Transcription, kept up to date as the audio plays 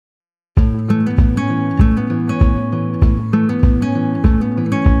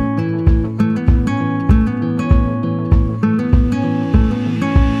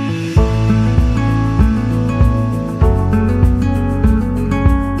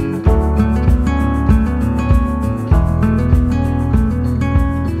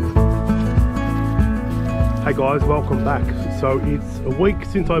Hey guys, welcome back. So it's a week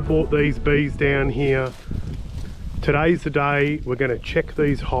since I bought these bees down here. Today's the day we're going to check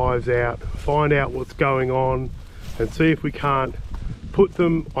these hives out, find out what's going on and see if we can't put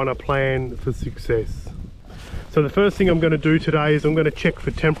them on a plan for success. So the first thing I'm going to do today is I'm going to check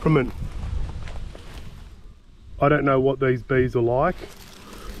for temperament. I don't know what these bees are like.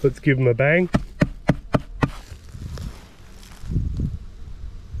 Let's give them a bang.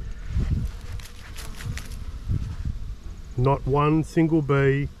 Not one single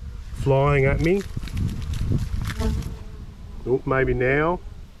bee flying at me. Oh, maybe now.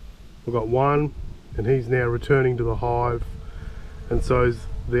 We've got one and he's now returning to the hive, and so's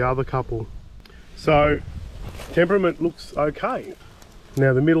the other couple. So temperament looks okay.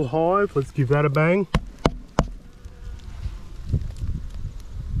 Now the middle hive, let's give that a bang.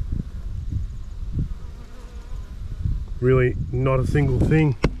 Really not a single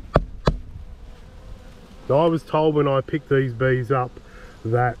thing. Now, I was told when I picked these bees up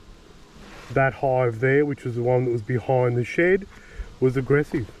that that hive there, which was the one that was behind the shed, was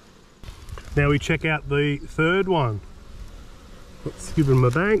aggressive. Now we check out the third one. Let's give them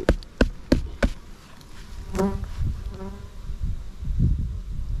a bang. I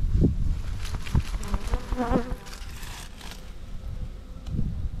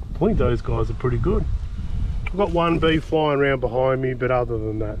think those guys are pretty good. I've got one bee flying around behind me, but other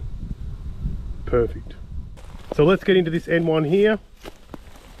than that, perfect. So let's get into this N1 here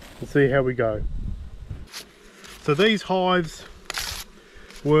and see how we go. So these hives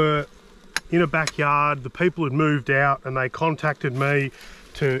were in a backyard. The people had moved out and they contacted me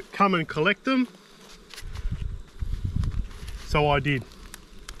to come and collect them. So I did.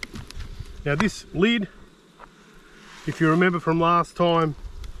 Now this lid, if you remember from last time,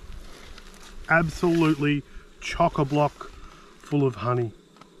 absolutely chock-a-block full of honey.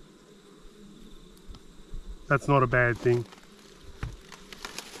 That's not a bad thing.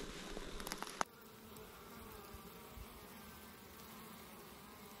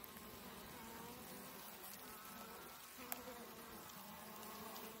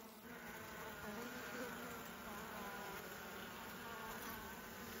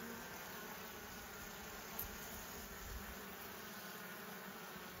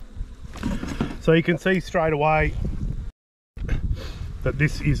 So you can see straight away that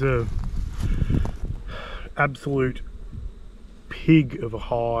this is a absolute pig of a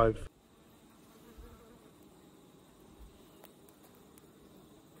hive.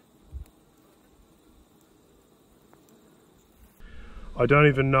 I don't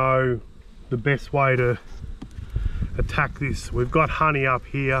even know the best way to attack this. We've got honey up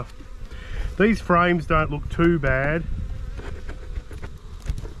here. These frames don't look too bad,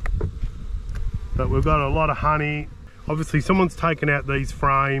 but we've got a lot of honey. Obviously someone's taken out these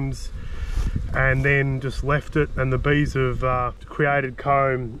frames and then just left it, and the bees have created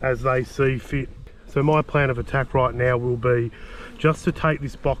comb as they see fit. So my plan of attack right now will be just to take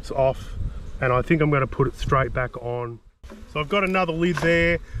this box off, and I think I'm going to put it straight back on. So I've got another lid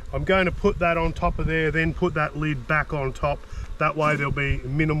there. I'm going to put that on top of there, then put that lid back on top. That way there'll be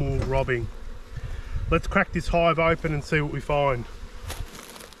minimal robbing. Let's crack this hive open and see what we find.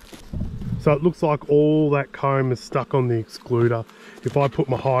 So it looks like all that comb is stuck on the excluder. If I put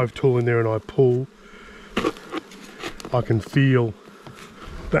my hive tool in there and I pull, I can feel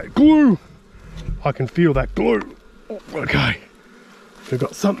that glue. I can feel that glue. Okay, we've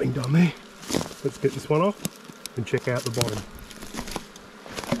got something done there. Let's get this one off and check out the bottom.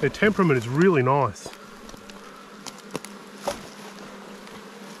 Their temperament is really nice.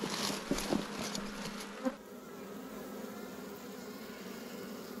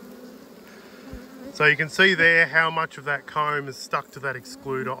 So you can see there how much of that comb is stuck to that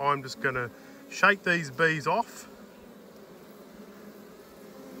excluder. I'm just going to shake these bees off,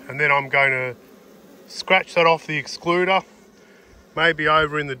 and then I'm going to scratch that off the excluder, maybe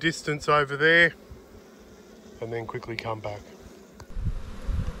over in the distance over there, and then quickly come back.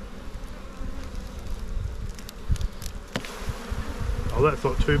 Oh, that's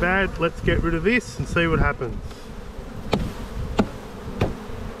not too bad. Let's get rid of this and see what happens.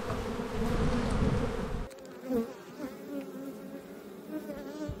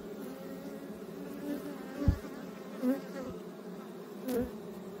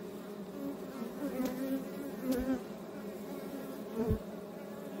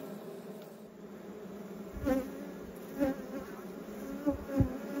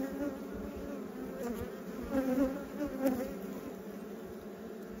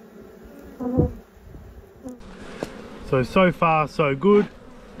 So far so good.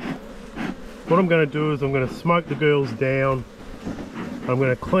 What I'm going to do is I'm going to smoke the girls down. I'm going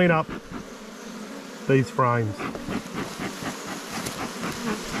to clean up these frames.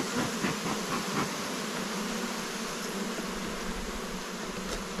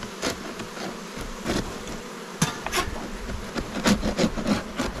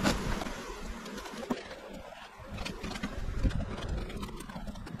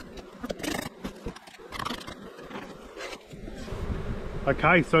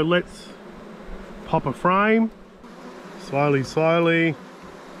 Okay, so let's pop a frame, slowly,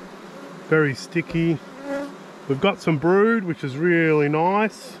 very sticky. We've got some brood, which is really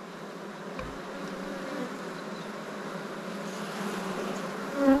nice.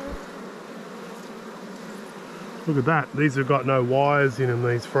 Look at that, these have got no wires in them,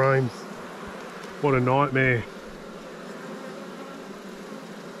 these frames. What a nightmare.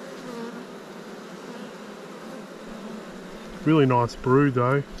 Really nice brood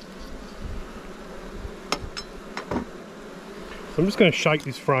though. So I'm just going to shake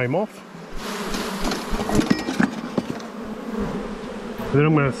this frame off. And then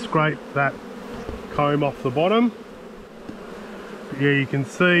I'm going to scrape that comb off the bottom. But yeah, you can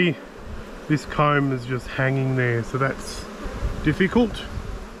see this comb is just hanging there, so that's difficult.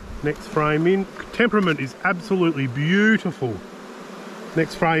 Next frame in. Temperament is absolutely beautiful.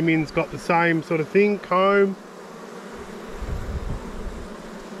 Next frame in's got the same sort of thing, comb.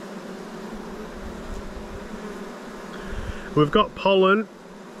 We've got pollen.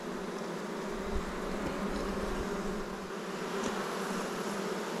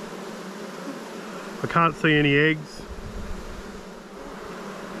 I can't see any eggs.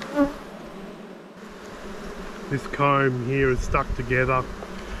 This comb here is stuck together.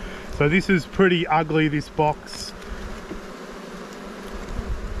 So this is pretty ugly, this box.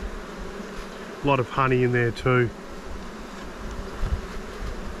 A lot of honey in there too.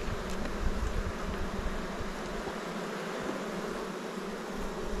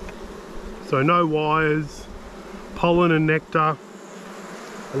 So no wires, pollen and nectar,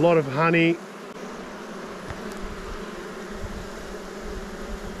 a lot of honey.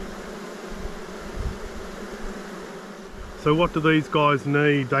 So what do these guys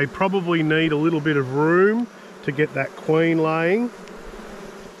need? They probably need a little bit of room to get that queen laying.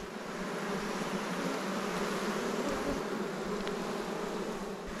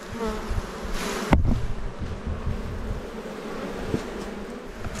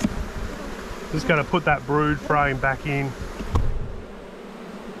 Just going to put that brood frame back in.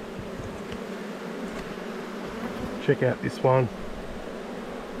 Check out this one.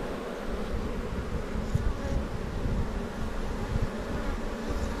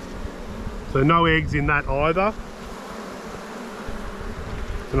 So no eggs in that either.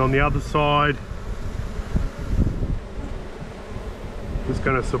 And on the other side, just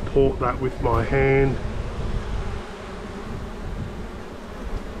going to support that with my hand.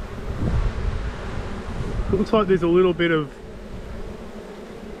 It looks like there's a little bit of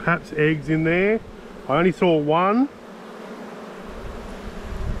perhaps eggs in there. I only saw one.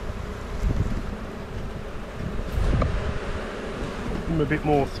 Give them a bit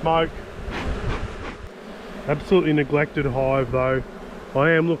more smoke. Absolutely neglected hive though.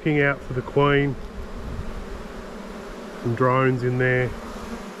 I am looking out for the queen. Some drones in there.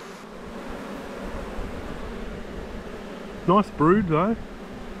 Nice brood though.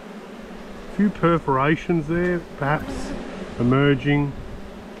 A few perforations there, perhaps emerging.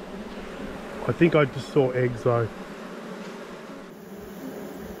 I think I just saw eggs though.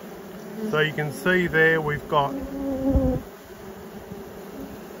 So you can see there we've got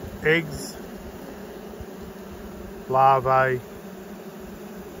eggs, larvae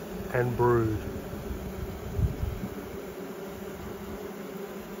and brood.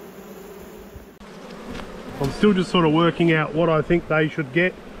 I'm still just sort of working out what I think they should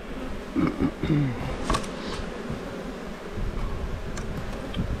get.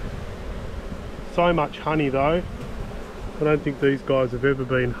 So much honey though. I don't think these guys have ever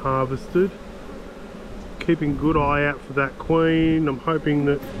been harvested. Keeping a good eye out for that queen. I'm hoping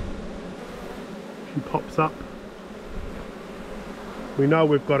that she pops up. We know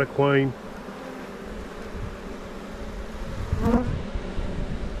we've got a queen.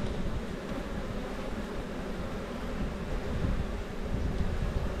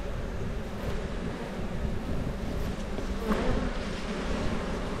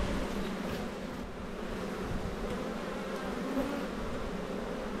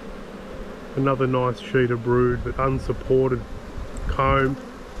 Another nice sheet of brood, but unsupported comb.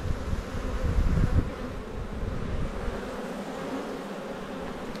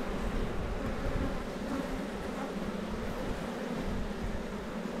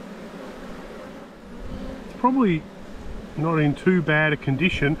 It's probably not in too bad a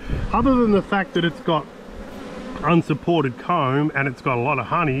condition, other than the fact that it's got unsupported comb and it's got a lot of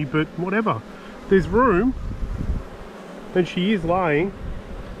honey, but whatever. There's room, and she is laying.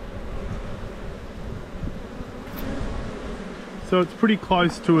 So it's pretty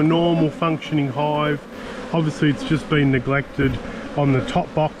close to a normal functioning hive. Obviously it's just been neglected on the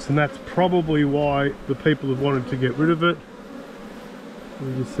top box, and that's probably why the people have wanted to get rid of it. Let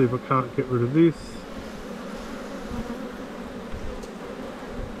me just see if I can't get rid of this.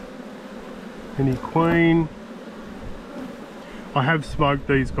 Any queen. I have smoked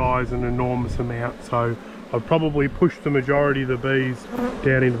these guys an enormous amount, so I've probably pushed the majority of the bees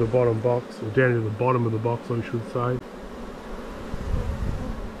down into the bottom box, or down into the bottom of the box I should say.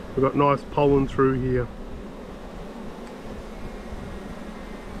 We've got nice pollen through here.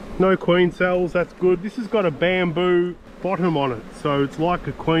 No queen cells, that's good. This has got a bamboo bottom on it, so it's like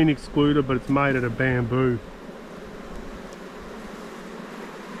a queen excluder, but it's made out of bamboo.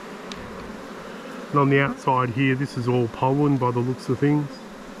 And on the outside here, this is all pollen by the looks of things.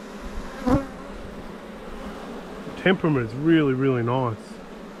 The temperament is really, really nice.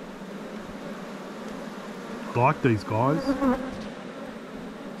 I like these guys.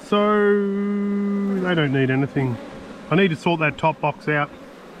 So they don't need anything. I need to sort that top box out.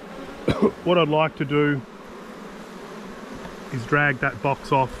 What I'd like to do is drag that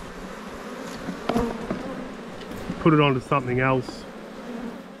box off, put it onto something else.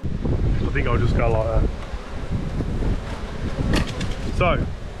 I think I'll just go like that. So,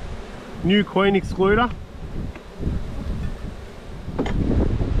 new queen excluder,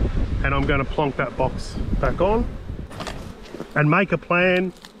 and I'm going to plonk that box back on and make a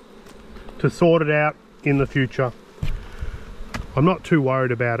plan to sort it out in the future. I'm not too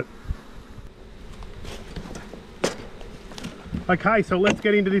worried about it. Okay, so let's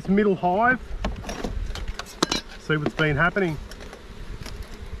get into this middle hive, see what's been happening.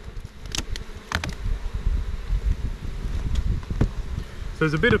 So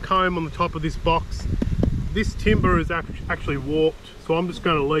there's a bit of comb on the top of this box. This timber is actually warped, so I'm just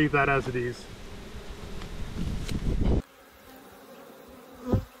going to leave that as it is.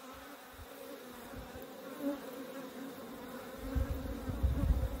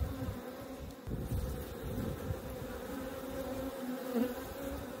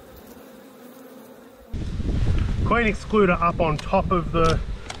 Queen excluder up on top of the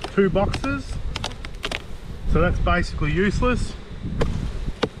two boxes, so that's basically useless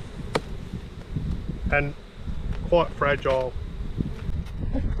and quite fragile.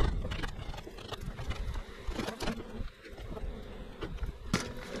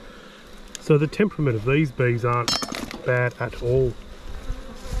 So the temperament of these bees aren't bad at all.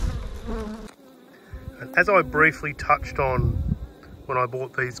 And as I briefly touched on when I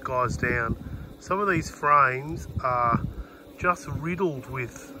brought these guys down, some of these frames are just riddled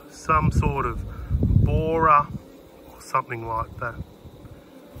with some sort of borer or something like that.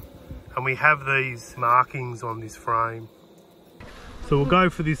 And we have these markings on this frame. So we'll go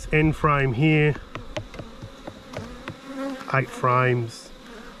for this end frame here. 8 frames.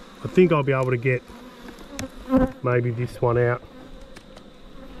 I think I'll be able to get maybe this one out.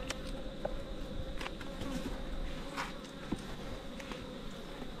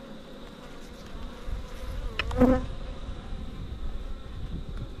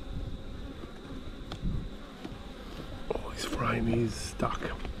 Oh, this frame is stuck.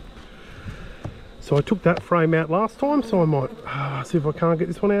 So I took that frame out last time, so I might see if I can't get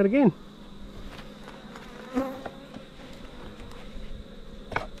this one out again.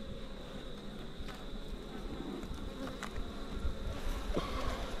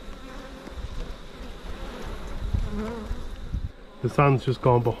 The sun's just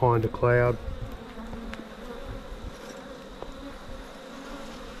gone behind a cloud.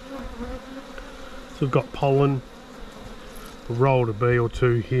 So we've got pollen. We've rolled a bee or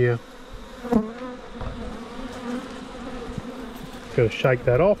two here. Going to shake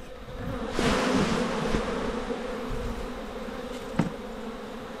that off.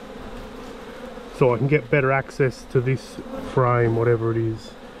 So I can get better access to this frame, whatever it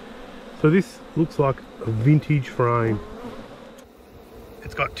is. So this looks like a vintage frame.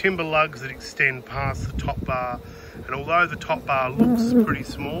 It's got timber lugs that extend past the top bar, and although the top bar looks pretty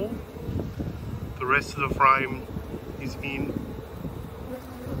small, the rest of the frame is in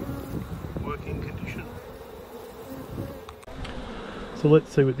working condition. So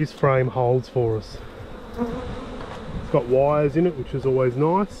let's see what this frame holds for us. It's got wires in it, which is always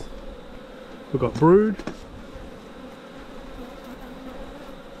nice. We've got brood.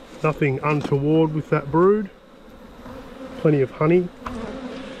 Nothing untoward with that brood. Plenty of honey.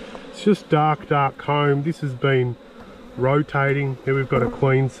 It's just dark comb. This has been rotating. Here we've got a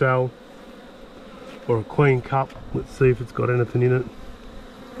queen cell or a queen cup. Let's see if it's got anything in it.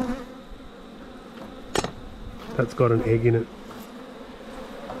 That's got an egg in it.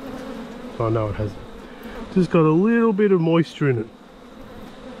 Oh no, it hasn't. Just got a little bit of moisture in it.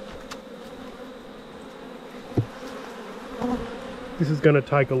 This is going to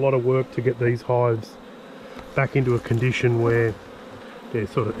take a lot of work to get these hives back into a condition where they're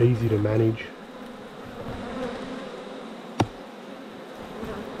sort of easy to manage.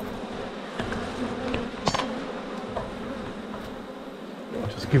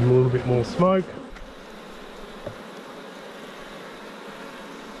 Just give them a little bit more smoke.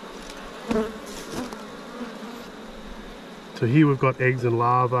 So here we've got eggs and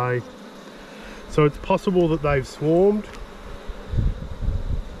larvae. So it's possible that they've swarmed.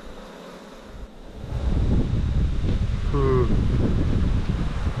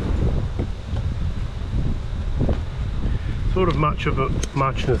 Sort of much of a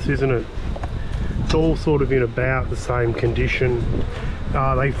muchness, isn't it? It's all sort of in about the same condition.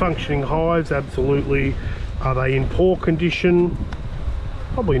 Are they functioning hives? Absolutely. Are they in poor condition?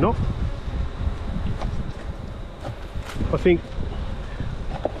 Probably not. I think,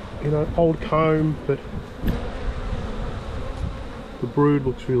 you know, old comb, but the brood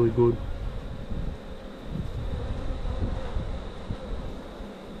looks really good.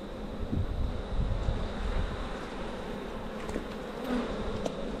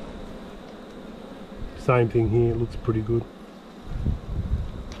 Same thing here, it looks pretty good.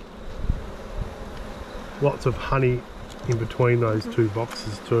 Lots of honey in between those two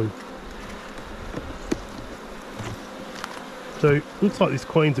boxes too. So looks like this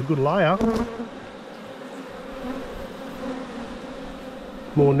queen's a good layer.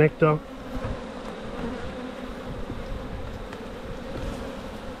 More nectar.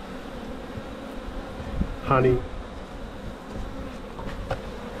 Honey.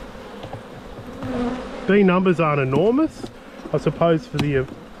 Bee numbers aren't enormous. I suppose for the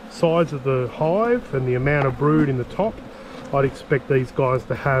size of the hive and the amount of brood in the top, I'd expect these guys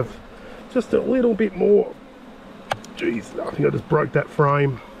to have just a little bit more. Jeez, I think I just broke that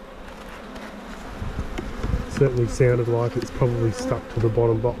frame. Certainly sounded like it's probably stuck to the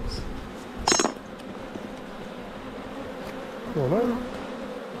bottom box. Oh no.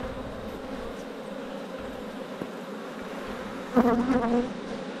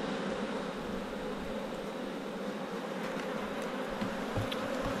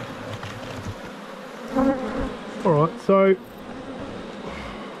 Alright, so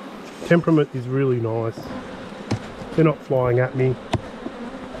temperament is really nice. They're not flying at me.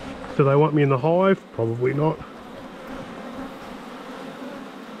 Do they want me in the hive? Probably not.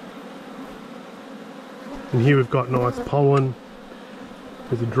 And here we've got nice pollen.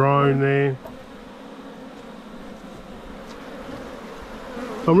 There's a drone there.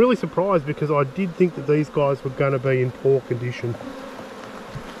 I'm really surprised because I did think that these guys were going to be in poor condition.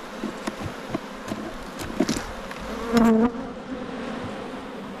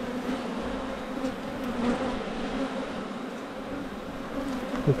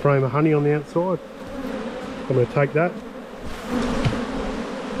 A frame of honey on the outside. I'm going to take that.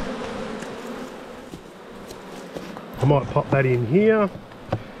 I might pop that in here,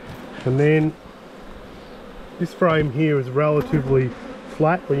 and then this frame here is relatively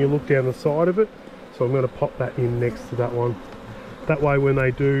flat when you look down the side of it, so I'm going to pop that in next to that one. That way when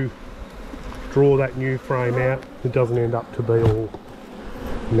they do draw that new frame out, it doesn't end up to be all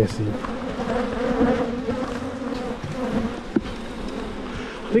messy.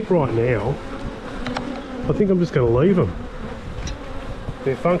 I think right now, I think I'm just going to leave them.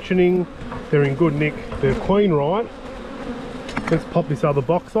 They're functioning, they're in good nick, they're queen right. Let's pop this other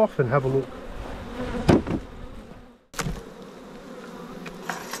box off and have a look.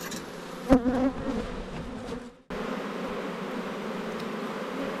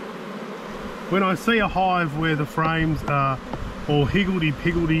 When I see a hive where the frames are all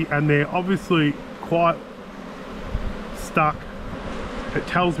higgledy-piggledy and they're obviously quite stuck, it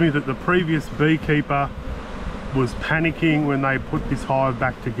tells me that the previous beekeeper was panicking when they put this hive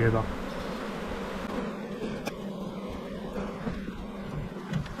back together.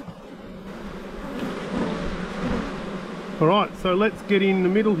 Alright, so let's get in the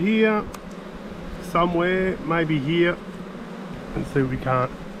middle here, somewhere, maybe here, and see what we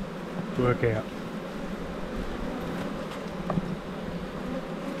can't work out.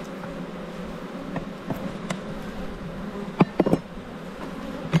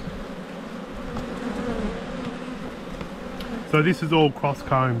 So this is all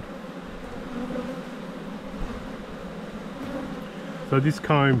cross-combed. So this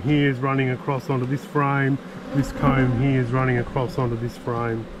comb here is running across onto this frame, this comb here is running across onto this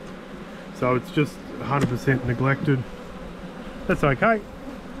frame. So it's just 100% neglected. That's okay,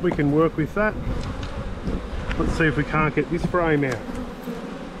 we can work with that. Let's see if we can't get this frame out.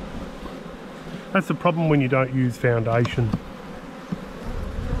 That's the problem when you don't use foundation.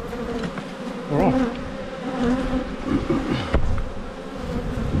 Alright.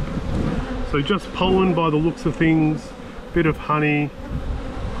 So just pollen by the looks of things, bit of honey.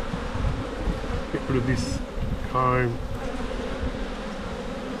 Get rid of this comb.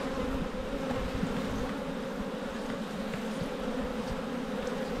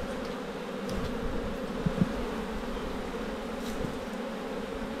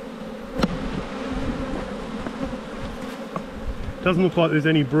 Doesn't look like there's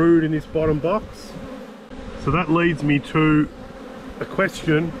any brood in this bottom box. So that leads me to a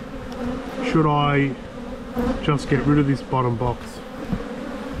question. Should I just get rid of this bottom box?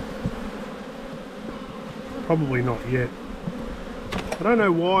 Probably not yet. I don't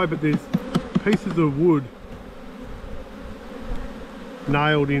know why, but there's pieces of wood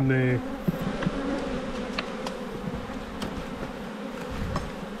nailed in there.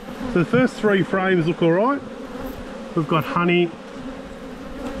 So the first 3 frames look alright. We've got honey.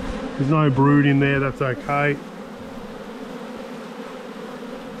 There's no brood in there, that's okay.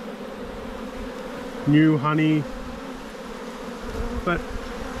 New honey. But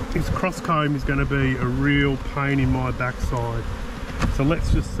this cross comb is going to be a real pain in my backside. So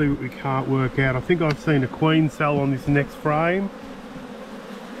let's just see what we can't work out. I think I've seen a queen cell on this next frame.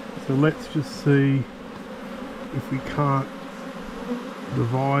 So let's just see if we can't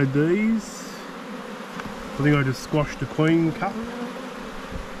divide these. I think I just squashed a queen cup.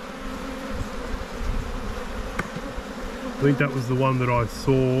 I think that was the one that I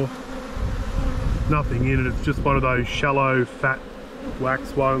saw. Nothing in it, it's just one of those shallow, fat,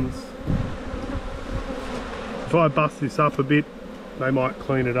 wax ones. If I bust this up a bit, they might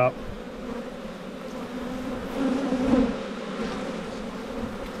clean it up.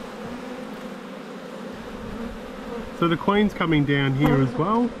 So the queen's coming down here as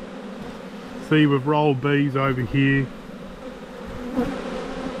well. See, we've rolled bees over here.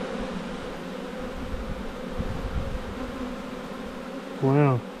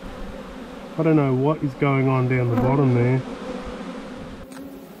 Wow, I don't know what is going on down the bottom there.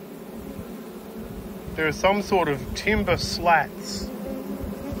 There are some sort of timber slats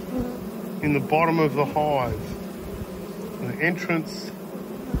in the bottom of the hive. And the entrance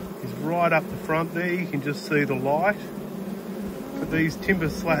is right up the front there, you can just see the light. But these timber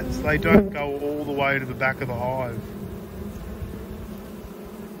slats, they don't go all the way to the back of the hive.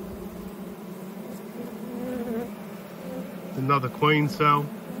 Another queen cell.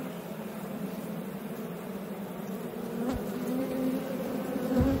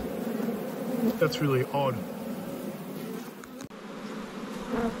 That's really odd.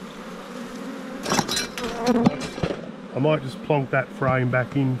 I might just plonk that frame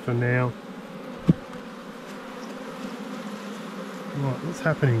back in for now. Right, what's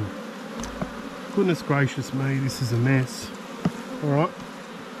happening? Goodness gracious me, this is a mess. Alright.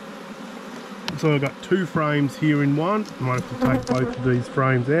 So I've got 2 frames here in one. I might have to take both of these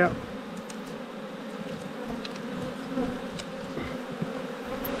frames out.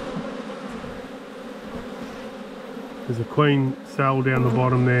 There's a queen cell down the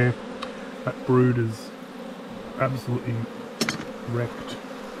bottom there. That brood is absolutely wrecked.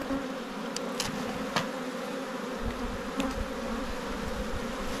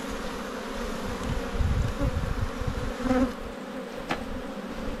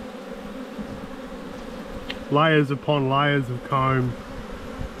 Layers upon layers of comb.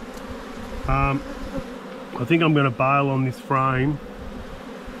 I think I'm going to bail on this frame.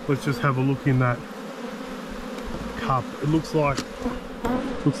 Let's just have a look in that cup. It looks like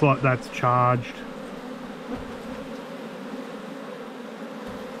that's charged.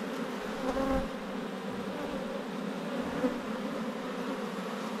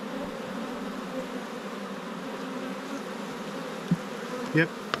 Yep.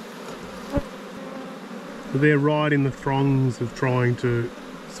 They're right in the throngs of trying to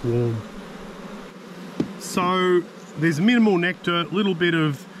swarm. So there's minimal nectar, a little bit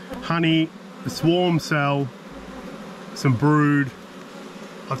of honey, a swarm cell, some brood.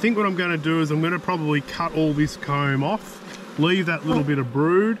 I think what I'm going to do is I'm going to probably cut all this comb off, leave that little bit of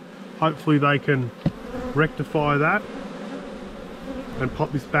brood. Hopefully they can rectify that and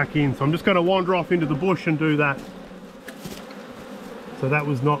pop this back in. So I'm just going to wander off into the bush and do that. So that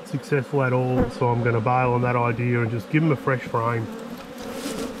was not successful at all, so I'm going to bail on that idea and just give them a fresh frame.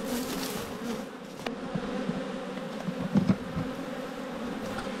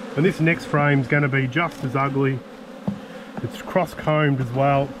 And this next frame's going to be just as ugly. It's cross-combed as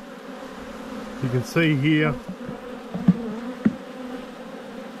well. You can see here.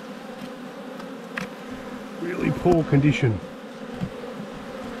 Really poor condition.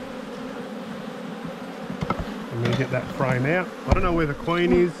 I'm going to get that frame out. I don't know where the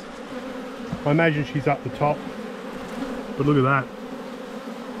queen is. I imagine she's up the top. But look at that.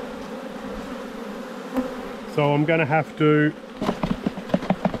 So I'm going to have to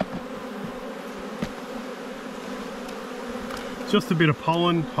just a bit of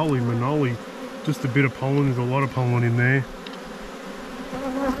pollen. Holy manoli. Just a bit of pollen. There's a lot of pollen in there.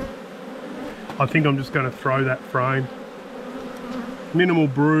 I think I'm just going to throw that frame. Minimal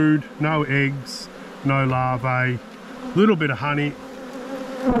brood, no eggs, no larvae, little bit of honey.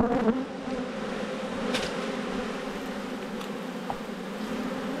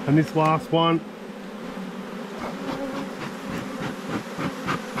 And this last one,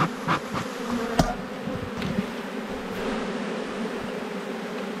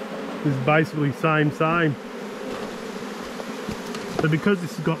 is basically same. So because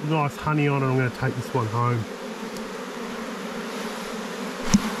this has got nice honey on it, I'm going to take this one home.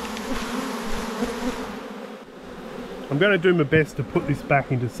 I'm going to do my best to put this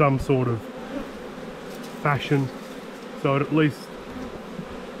back into some sort of fashion so it at least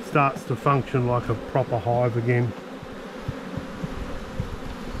starts to function like a proper hive again.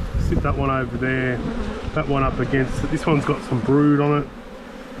 Sit that one over there, that one up against it. This one's got some brood on it.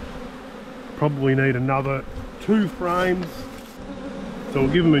 Probably need another 2 frames. So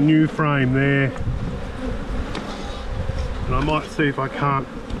we'll give them a new frame there. And I might see if I can't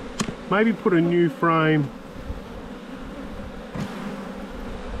maybe put a new frame.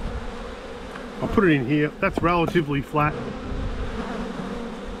 I'll put it in here. That's relatively flat.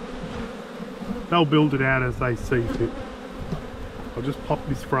 They'll build it out as they see fit. I'll just pop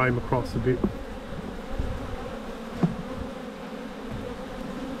this frame across a bit.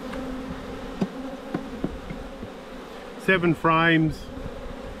 Seven frames.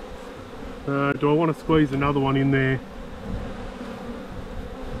 Do I want to squeeze another one in there?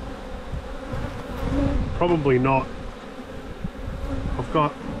 Probably not. I've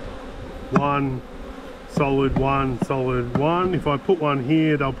got one solid, one solid, one. If I put one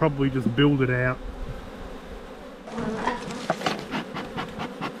here, they'll probably just build it out.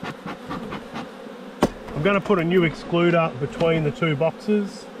 I'm going to put a new excluder between the 2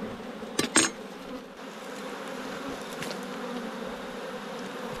 boxes.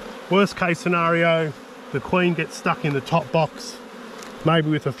 Worst case scenario, the queen gets stuck in the top box, maybe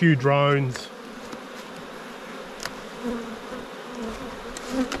with a few drones.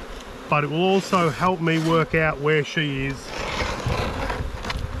 But it will also help me work out where she is.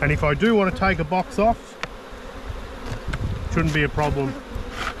 And if I do want to take a box off, shouldn't be a problem.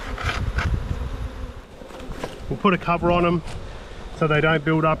 We'll put a cover on them so they don't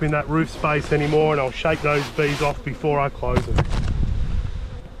build up in that roof space anymore, and I'll shake those bees off before I close them.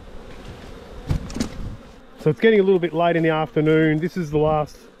 So it's getting a little bit late in the afternoon. This is the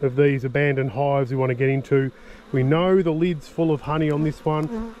last of these abandoned hives we want to get into. We know the lid's full of honey on this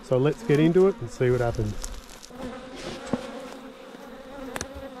one, so let's get into it and see what happens.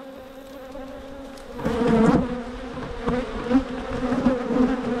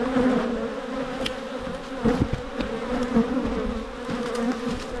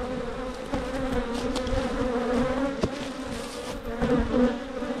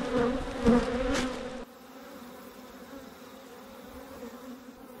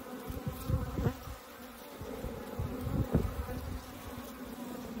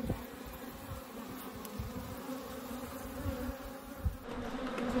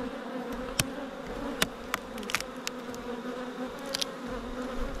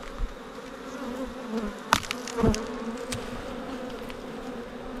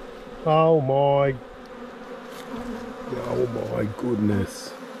 Oh my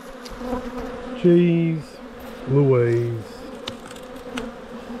goodness. Jeez Louise.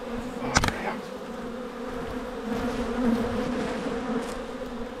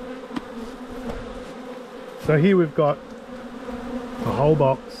 So here we've got a whole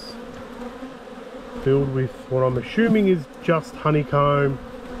box filled with what I'm assuming is just honeycomb.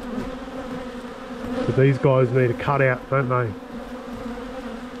 But these guys need a cutout, don't they?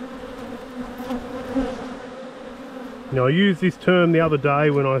 Now I used this term the other day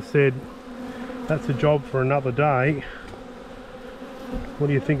when I said that's a job for another day. What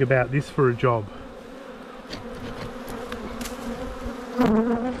do you think about this for a job?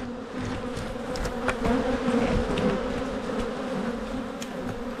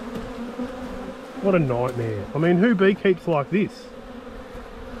 What a nightmare. I mean, who beekeeps like this?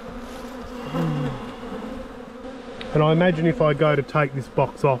 And I imagine if I go to take this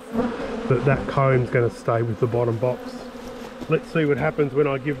box off, that comb's going to stay with the bottom box. Let's see what happens when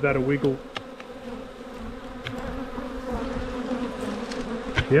I give that a wiggle.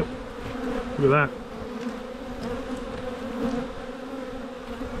 Yep, look at that.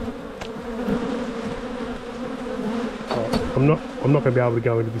 I'm not going to be able to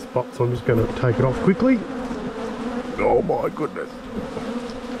go into this box, so I'm just going to take it off quickly. Oh my goodness.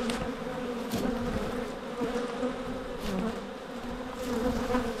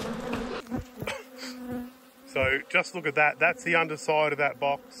 So just look at that, that's the underside of that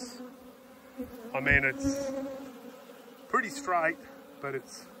box. I mean, it's pretty straight, but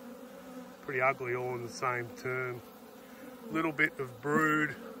it's pretty ugly all in the same term. Little bit of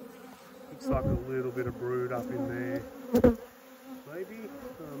brood, looks like a little bit of brood up in there. Maybe,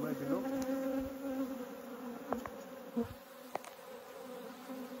 maybe not.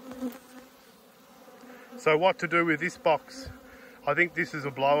 So what to do with this box? I think this is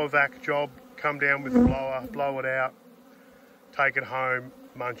a blower vac job. Come down with the blower, blow it out, take it home,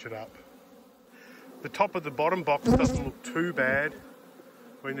 munch it up. The top of the bottom box doesn't look too bad.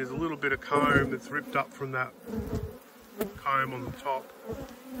 I mean, there's a little bit of comb that's ripped up from that comb on the top.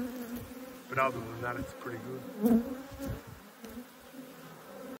 But other than that, it's pretty good.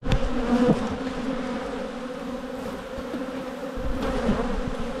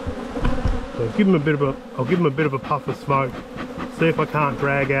 So I'll give them a bit of a puff of smoke. See if I can't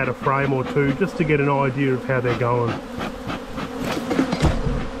drag out a frame or two just to get an idea of how they're going.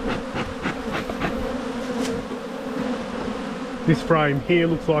 This frame here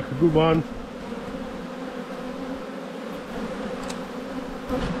looks like a good one.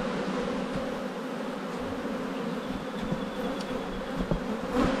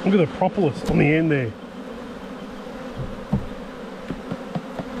 Look at the propolis on the end there.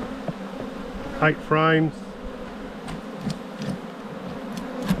 8 frames.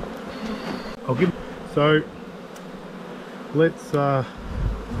 So let's get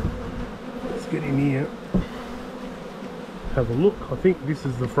in here, have a look. I think this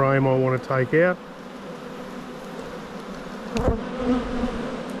is the frame I want to take out.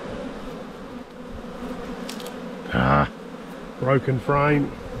 Broken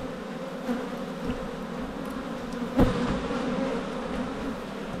frame.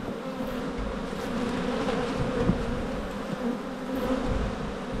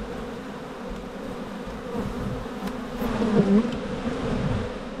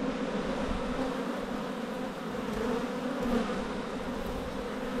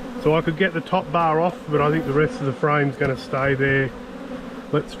 So I could get the top bar off, but I think the rest of the frame's going to stay there.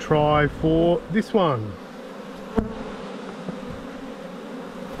 Let's try for this one.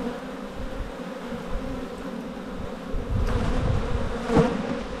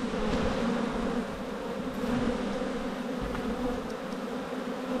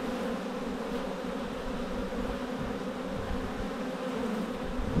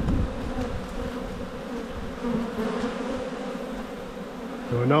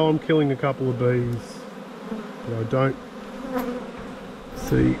 I know I'm killing a couple of bees, but I don't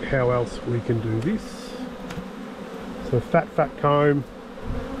see how else we can do this. So fat comb.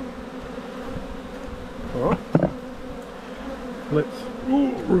 Alright, let's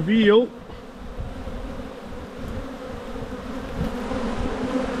reveal.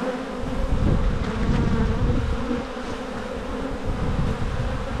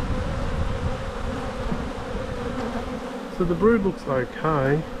 So the brood looks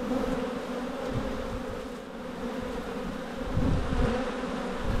okay.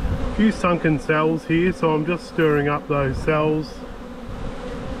 A few sunken cells here, so I'm just stirring up those cells.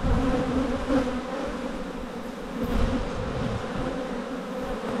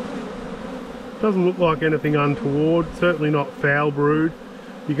 Doesn't look like anything untoward, certainly not foul brood.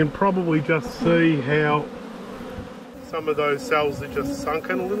 You can probably just see how some of those cells are just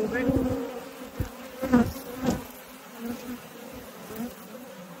sunken a little bit.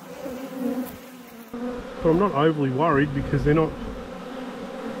 But I'm not overly worried because they're not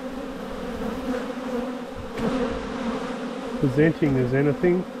presenting as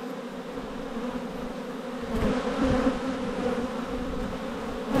anything.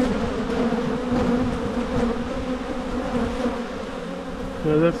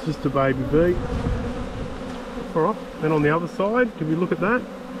 No, that's just a baby bee. Alright, and on the other side, did we look at that?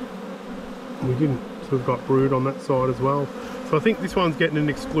 We didn't, so we've got brood on that side as well. So I think this one's getting an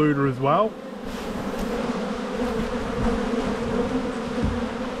excluder as well.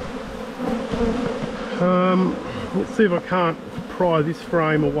 Let's see if I can't pry this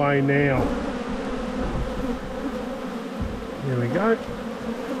frame away now. There we go.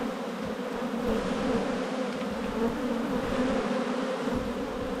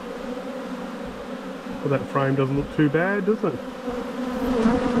 Well, that frame doesn't look too bad, does it?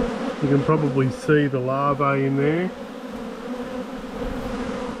 You can probably see the larvae in there.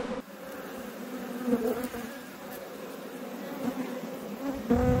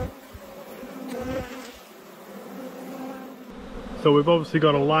 So we've obviously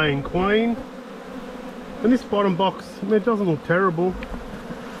got a laying queen, and this bottom box, it doesn't look terrible,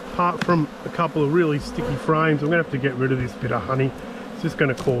 apart from a couple of really sticky frames. I'm going to have to get rid of this bit of honey. It's just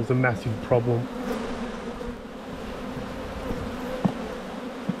going to cause a massive problem.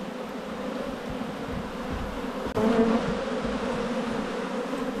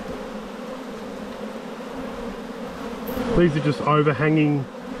 These are just overhanging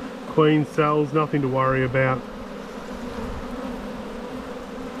queen cells, nothing to worry about.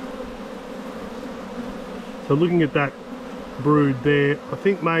 So looking at that brood there, I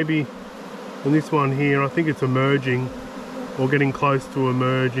think maybe on this one here, I think it's emerging or getting close to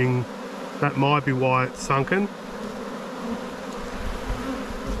emerging. That might be why it's sunken.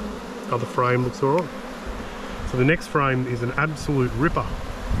 Other frame looks alright. So the next frame is an absolute ripper.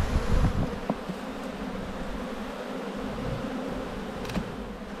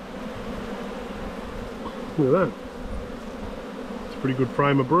 Look at that. It's a pretty good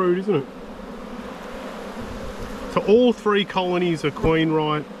frame of brood, isn't it? So all three colonies are queen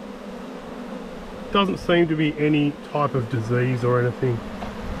right. Doesn't seem to be any type of disease or anything.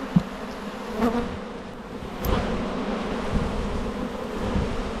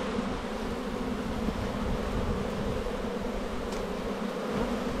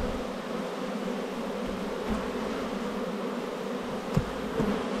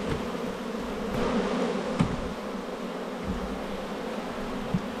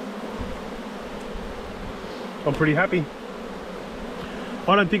 I'm pretty happy.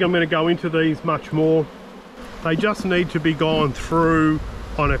 I don't think I'm going to go into these much more. They just need to be gone through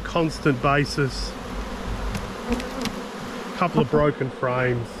on a constant basis. A couple of broken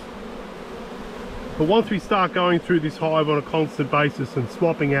frames. But once we start going through this hive on a constant basis and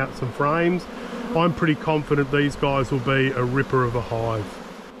swapping out some frames, I'm pretty confident these guys will be a ripper of a hive.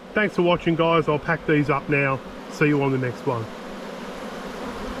 Thanks for watching, guys. I'll pack these up now. See you on the next one.